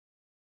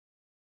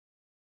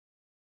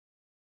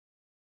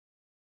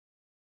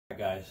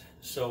guys,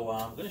 so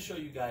I'm going to show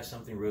you guys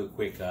something real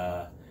quick.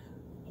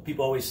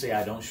 People always say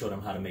I don't show them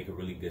how to make a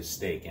really good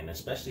steak, and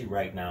especially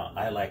right now,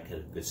 I like a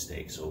good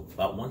steak. So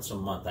about once a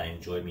month, I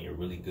enjoy me a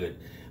really good,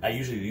 I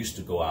usually used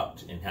to go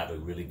out and have a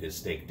really good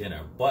steak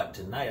dinner, but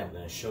tonight I'm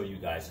going to show you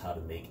guys how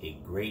to make a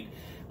great,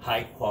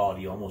 high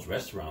quality, almost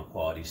restaurant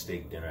quality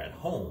steak dinner at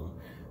home,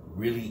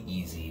 really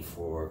easy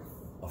for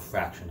a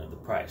fraction of the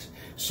price.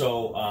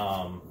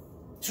 So,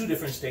 two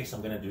different steaks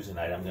I'm going to do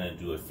tonight. I'm going to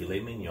do a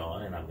filet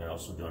mignon, and I'm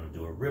also going to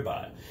do a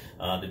ribeye.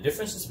 The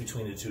differences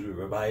between the two, the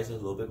ribeye is a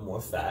little bit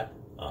more fat.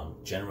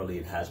 Generally,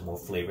 it has more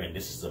flavor, and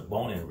this is a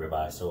bone-in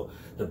ribeye, so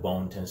the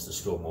bone tends to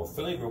store more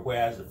flavor,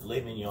 whereas the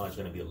filet mignon is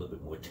going to be a little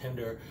bit more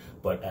tender,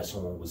 but as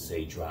someone would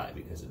say, dry,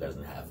 because it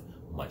doesn't have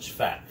much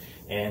fat.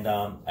 And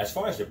as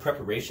far as the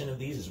preparation of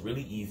these, is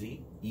really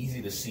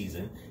easy to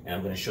season, and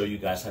I'm going to show you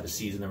guys how to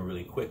season them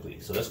really quickly.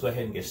 So let's go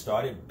ahead and get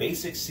started.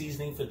 Basic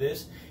seasoning for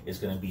this is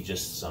going to be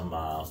just some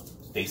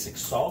basic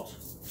salt.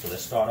 So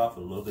let's start off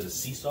with a little bit of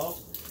sea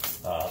salt,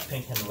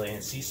 pink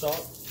Himalayan sea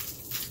salt.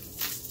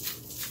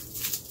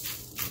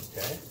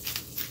 Okay.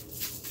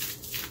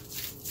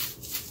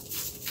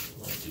 I'm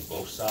going to do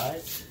both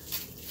sides.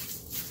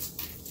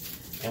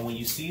 And when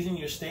you season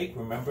your steak,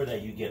 remember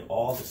that you get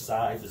all the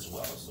sides as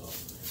well. So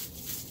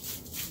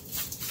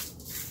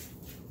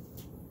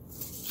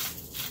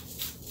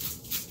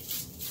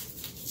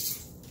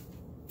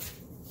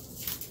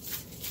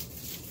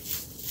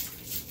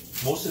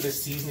most of the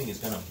seasoning is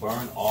going to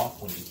burn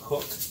off when you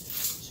cook,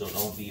 so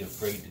don't be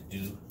afraid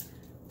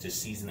to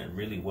season it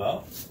really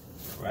well.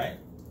 All right.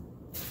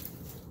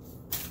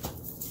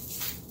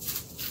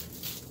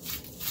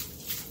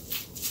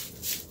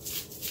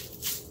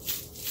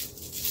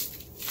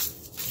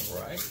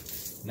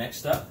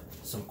 Next up,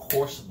 some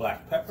coarse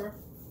black pepper,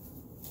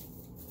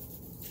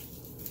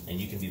 and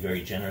you can be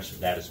very generous with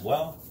that as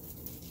well.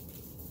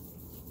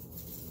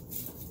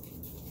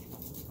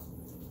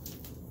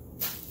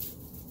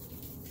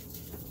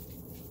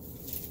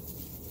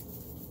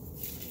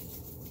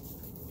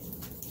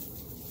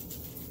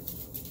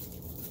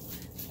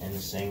 And the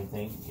same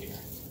thing here.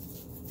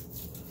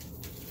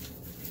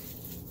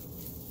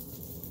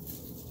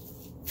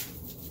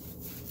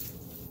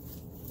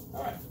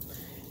 All right.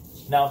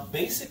 Now,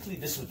 basically,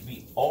 this would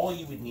be all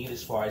you would need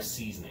as far as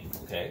seasoning.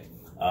 Okay,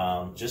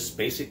 just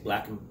basic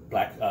black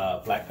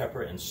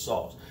pepper and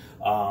salt.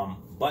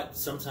 But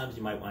sometimes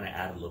you might want to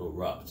add a little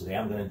rub. Today,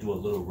 I'm going to do a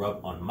little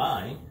rub on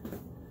mine.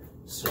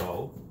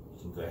 So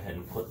you can go ahead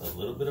and put a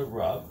little bit of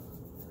rub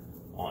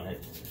on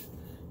it.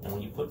 And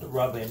when you put the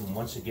rub in,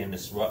 once again,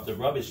 the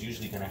rub is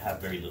usually going to have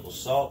very little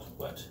salt,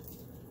 but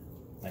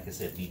like I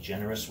said, be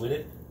generous with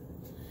it.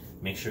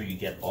 Make sure you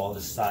get all the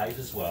sides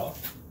as well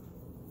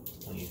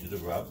when you do the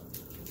rub,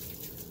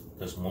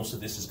 because most of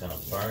this is going to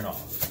burn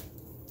off.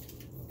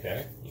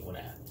 Okay, you want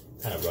to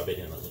kind of rub it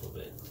in a little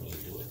bit when you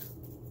do it.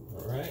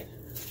 All right.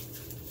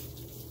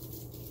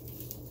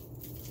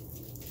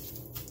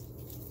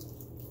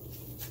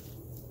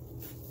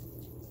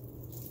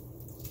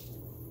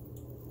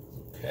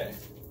 Okay.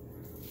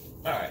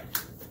 All right.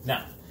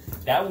 Now,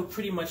 that would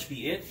pretty much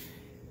be it.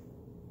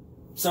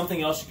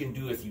 Something else you can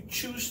do if you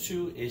choose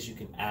to is you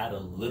can add a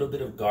little bit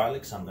of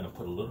garlic. So I'm going to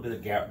put a little bit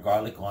of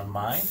garlic on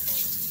mine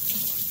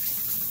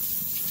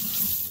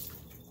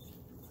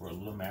for a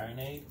little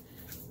marinade.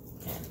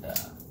 And get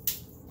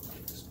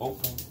this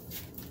open.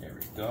 There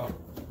we go. 1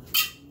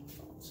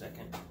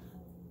 second.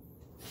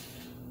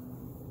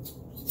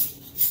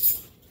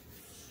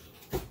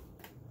 All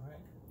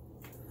right.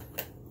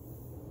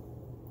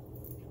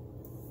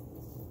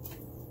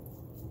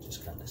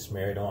 Just kind of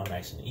smear it on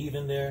nice and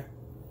even there.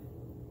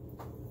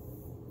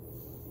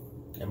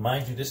 And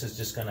mind you, this is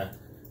just you're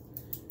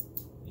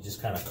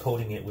just kind of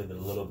coating it with it a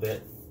little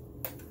bit.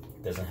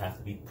 It doesn't have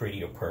to be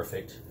pretty or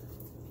perfect.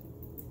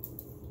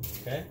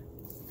 Okay?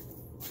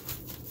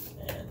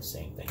 And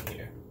same thing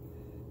here.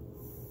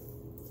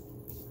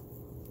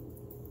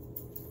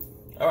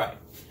 All right.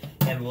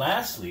 And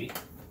lastly,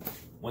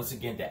 once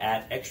again, to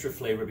add extra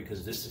flavor,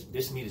 because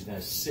this meat is going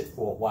to sit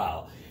for a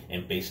while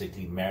and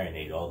basically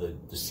marinate. All the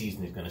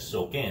seasoning is going to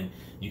soak in.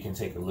 You can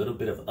take a little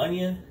bit of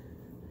onion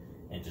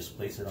and just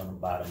place it on the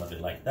bottom of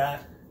it like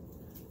that.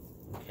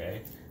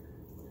 Okay.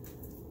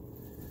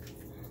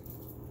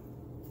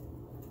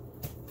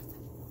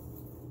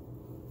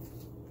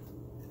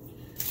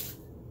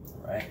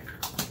 All right.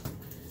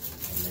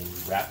 And then you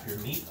wrap your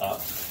meat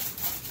up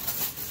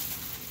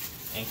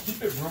and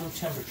keep it room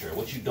temperature.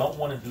 What you don't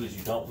want to do is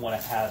you don't want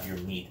to have your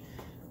meat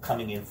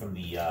coming in from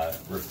the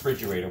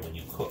refrigerator when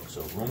you cook.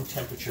 So room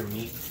temperature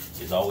meat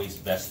is always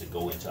best to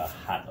go into a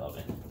hot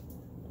oven.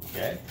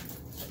 Okay.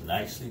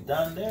 Nicely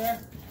done there.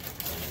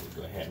 And then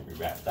we go ahead and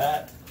rewrap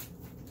that.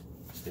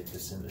 Stick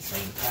this in the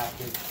same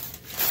package.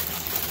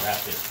 And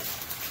wrap it.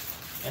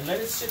 And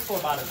let it sit for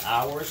about an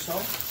hour or so.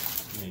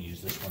 I'm going to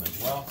use this one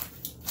as well.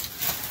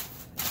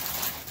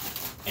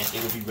 And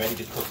it'll be ready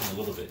to cook in a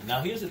little bit.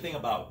 Now here's the thing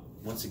about,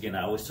 once again,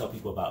 I always tell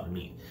people about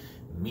meat.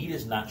 Meat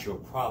is not your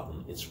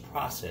problem. It's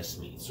processed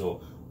meat.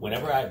 So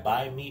whenever I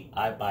buy meat,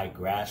 I buy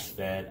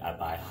grass-fed, I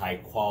buy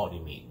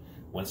high-quality meat.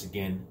 Once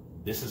again,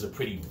 this is a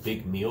pretty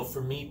big meal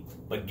for me,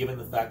 but given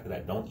the fact that I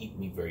don't eat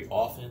meat very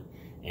often,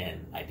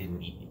 and I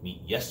didn't eat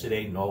meat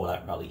yesterday, nor will I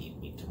probably eat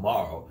meat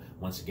tomorrow,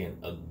 once again,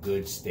 a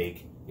good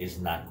steak is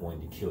not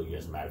going to kill you.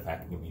 As a matter of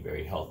fact, it can be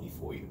very healthy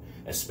for you,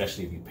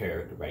 especially if you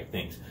pair the right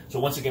things. So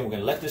once again, we're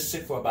going to let this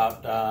sit for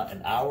about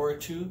an hour or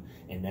two,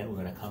 and then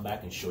we're going to come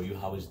back and show you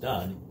how it's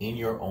done in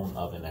your own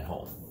oven at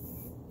home.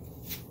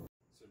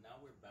 So now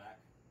we're back.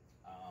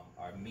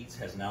 Our meat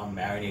has now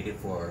marinated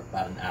for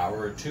about an hour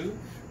or two.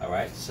 All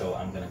right, so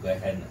I'm going to go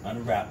ahead and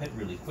unwrap it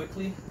really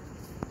quickly.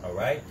 All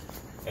right,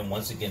 and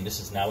once again, this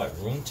is now at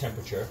room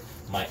temperature.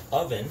 My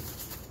oven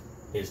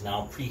is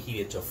now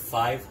preheated to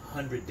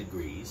 500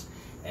 degrees.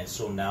 And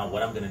so now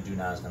what I'm going to do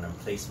now is going to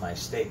place my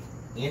steak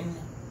in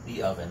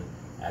the oven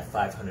at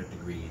 500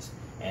 degrees.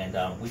 And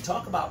we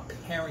talk about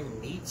pairing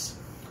meats.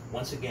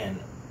 Once again,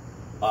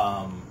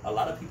 a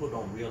lot of people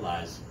don't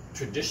realize,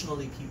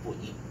 traditionally people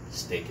eat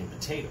steak and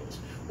potatoes.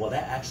 Well,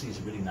 that actually is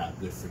really not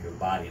good for your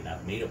body. And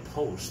I've made a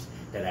post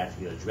that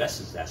actually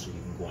addresses that, so you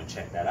can go and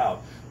check that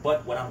out.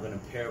 But what I'm going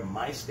to pair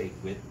my steak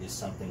with is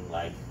something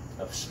like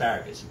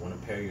asparagus. You want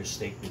to pair your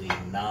steak with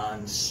a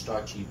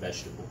non-starchy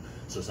vegetable.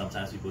 So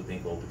sometimes people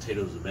think, oh,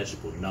 potato is a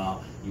vegetable.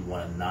 No, you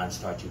want a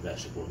non-starchy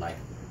vegetable like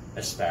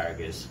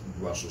asparagus,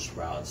 Brussels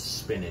sprouts,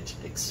 spinach,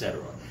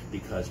 etc.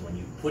 Because when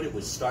you put it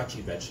with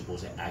starchy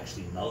vegetables, it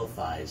actually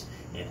nullifies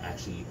and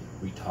actually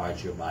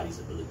retards your body's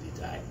ability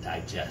to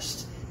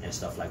digest and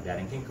stuff like that,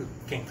 and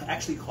can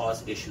actually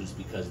cause issues,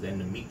 because then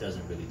the meat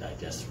doesn't really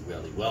digest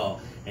really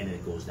well, and then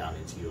it goes down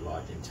into your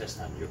large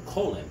intestine, your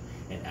colon,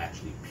 and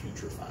actually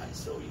putrefies.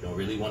 So you don't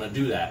really want to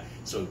do that.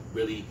 So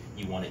really,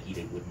 you want to eat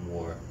it with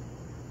more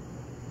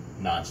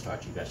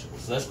non-starchy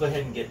vegetables. So let's go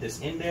ahead and get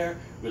this in there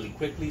really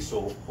quickly.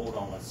 So hold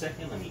on 1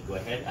 second. Let me go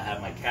ahead. I have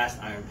my cast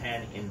iron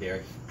pan in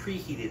there,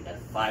 preheated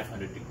at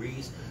 500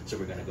 degrees. So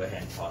we're going to go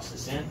ahead and toss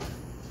this in.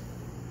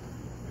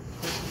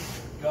 There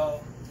we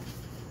go.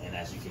 And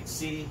as you can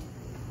see,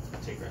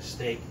 take our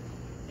steak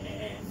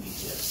and we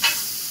just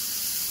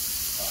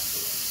toss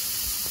it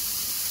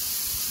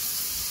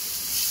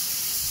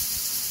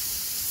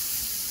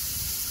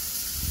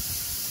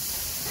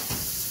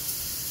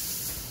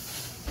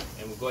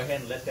in. And we'll go ahead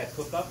and let that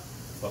cook up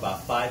for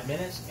about 5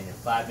 minutes, and in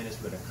 5 minutes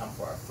we're going to come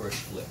for our first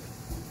flip.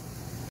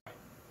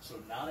 So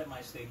now that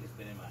my steak has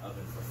been in my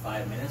oven for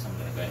 5 minutes, I'm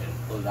going to go ahead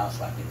and pull it out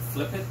so I can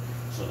flip it.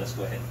 So let's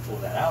go ahead and pull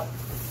that out.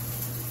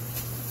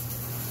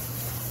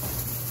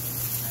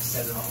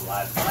 Set it on a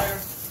live fire.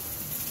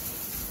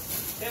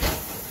 Okay.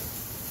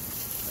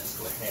 Let's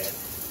go ahead and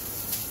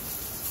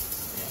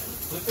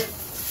flip it.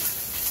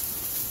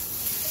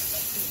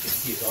 You can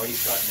see it's already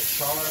starting to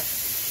char.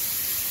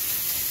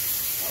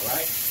 All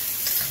right.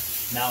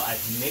 Now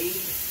I've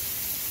made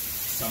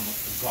some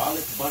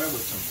garlic butter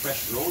with some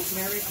fresh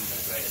rosemary. I'm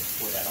going to go ahead and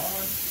pour that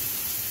on.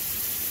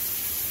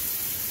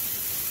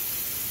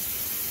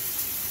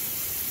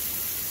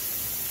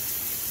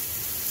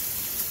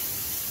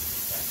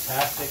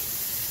 Fantastic.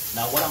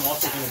 Now what I'm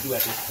also going to do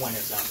at this point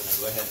is I'm going to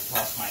go ahead and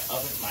toss my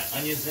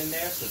onions in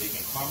there so they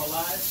can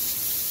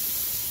caramelize.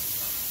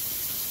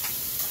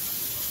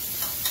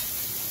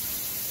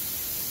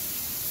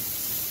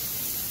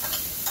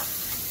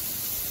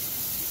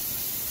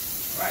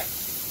 All right.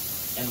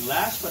 And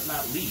last but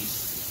not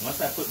least,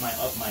 once I put my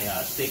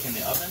steak in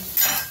the oven,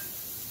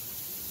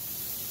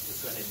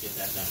 let's go ahead and get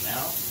that done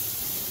now.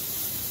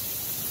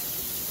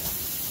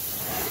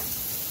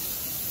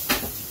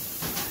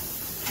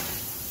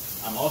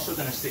 I'm also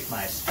going to stick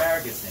my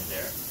asparagus in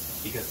there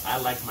because I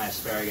like my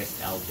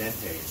asparagus al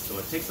dente. So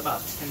it takes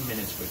about 10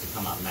 minutes for it to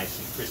come out nice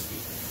and crispy.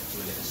 So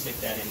we're going to stick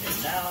that in there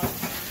now.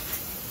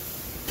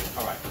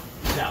 All right.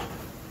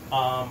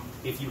 Now,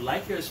 if you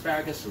like your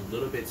asparagus a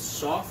little bit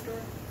softer,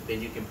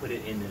 then you can put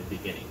it in the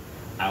beginning.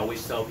 I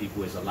always tell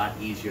people it's a lot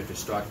easier to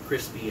start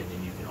crispy, and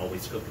then you can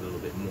always cook it a little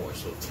bit more.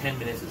 So 10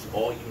 minutes is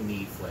all you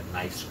need for a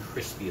nice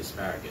crispy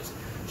asparagus.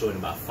 So in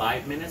about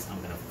 5 minutes, I'm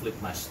going to flip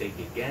my steak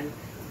again.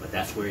 But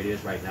that's where it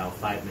is right now,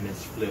 5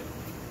 minutes, flip,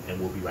 and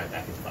we'll be right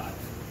back in 5.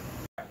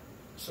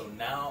 So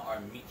now our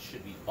meat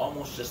should be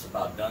almost just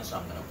about done, so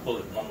I'm going to pull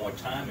it one more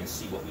time and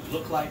see what we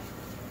look like.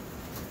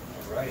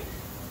 All right.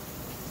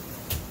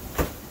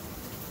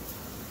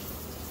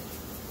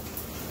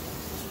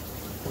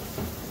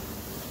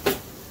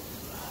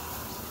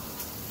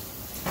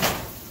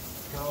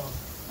 Go.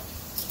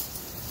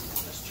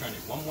 Let's turn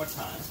it one more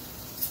time.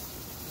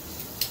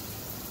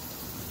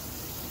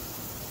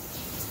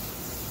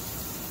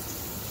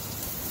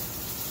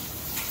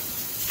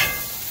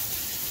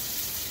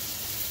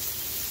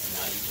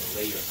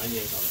 Lay your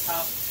onions on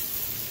top.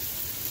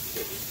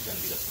 Okay, this is going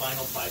to be the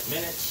final 5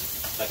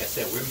 minutes. Like I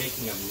said, we're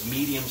making a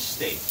medium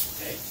steak.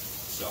 Okay,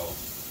 so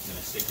I'm going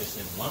to stick this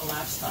in one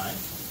last time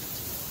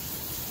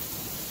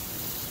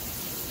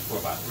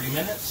for about 3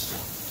 minutes.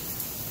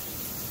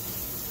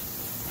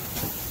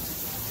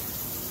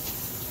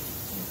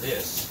 And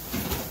this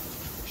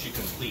should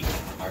complete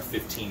our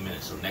 15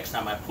 minutes. So next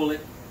time I pull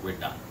it, we're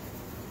done.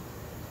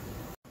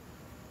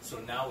 So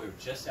now we're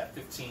just at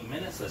 15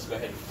 minutes. Let's go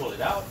ahead and pull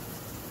it out.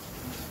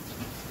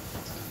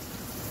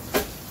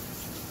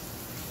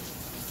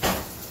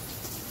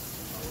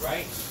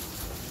 right.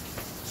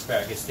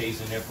 Asparagus stays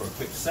in there for a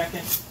quick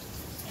second,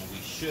 and we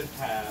should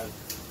have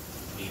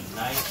a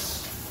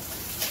nice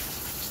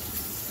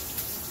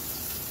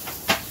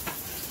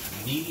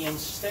medium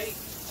steak.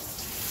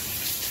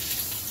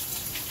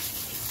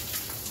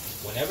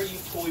 Whenever you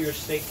pull your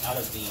steak out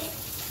of the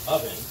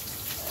oven,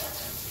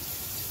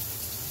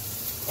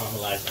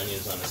 caramelized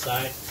onions on the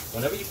side.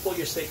 Whenever you pull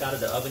your steak out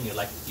of the oven,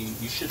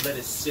 you should let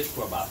it sit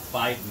for about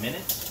 5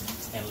 minutes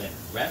and let it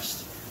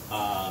rest.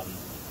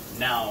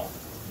 Now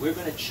we're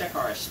going to check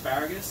our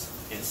asparagus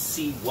and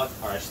see what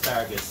our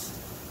asparagus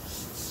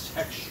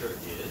texture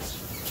is.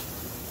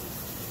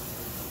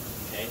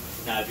 Okay.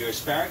 Now, if your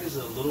asparagus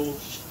is a little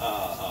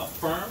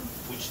firm,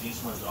 which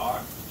these ones are,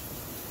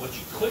 what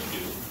you could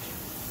do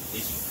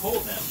is you pull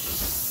them and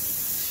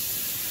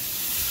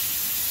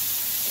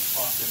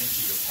toss them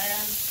into your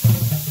pan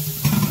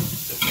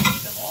to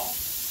finish them off.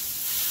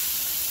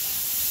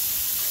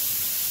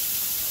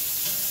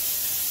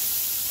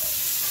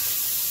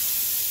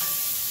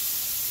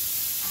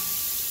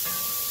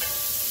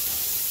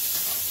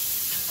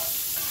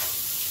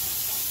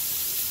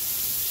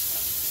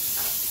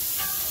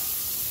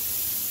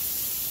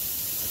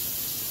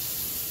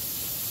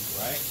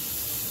 Right?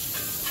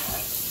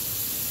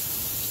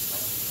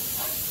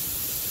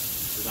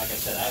 So like I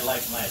said, I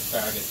like my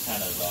asparagus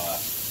kind of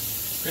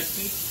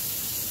crispy.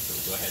 So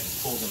we'll go ahead and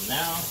pull them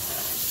now.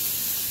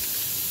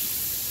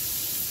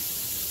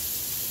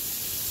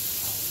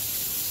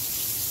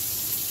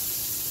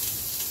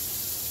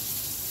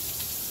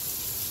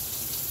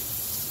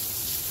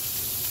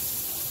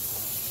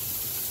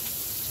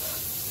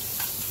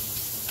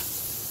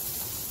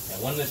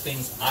 And one of the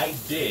things I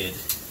did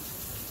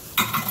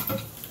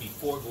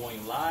before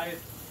going live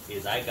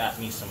is I got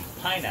me some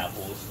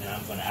pineapples, and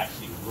I'm going to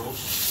actually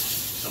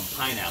roast some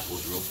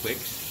pineapples real quick.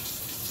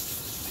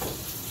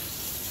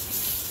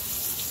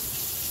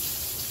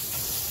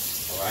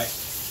 All right,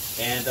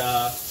 and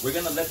we're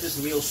going to let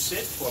this meal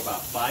sit for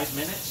about 5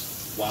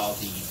 minutes while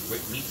the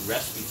meat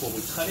rests before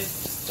we cut it.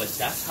 But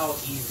that's how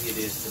easy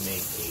it is to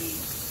make a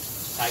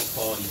high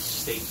quality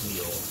steak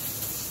meal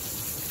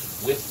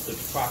with the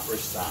proper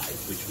size,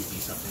 which would be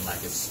something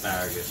like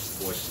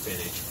asparagus or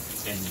spinach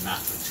and not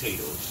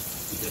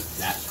potatoes, because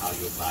that's how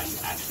your body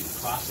actually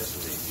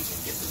processes it. You can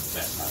get the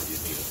best out of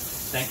your meal.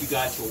 Thank you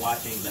guys for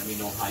watching. Let me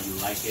know how you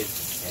like it,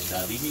 and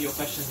leave me your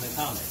questions in the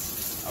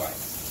comments. All right.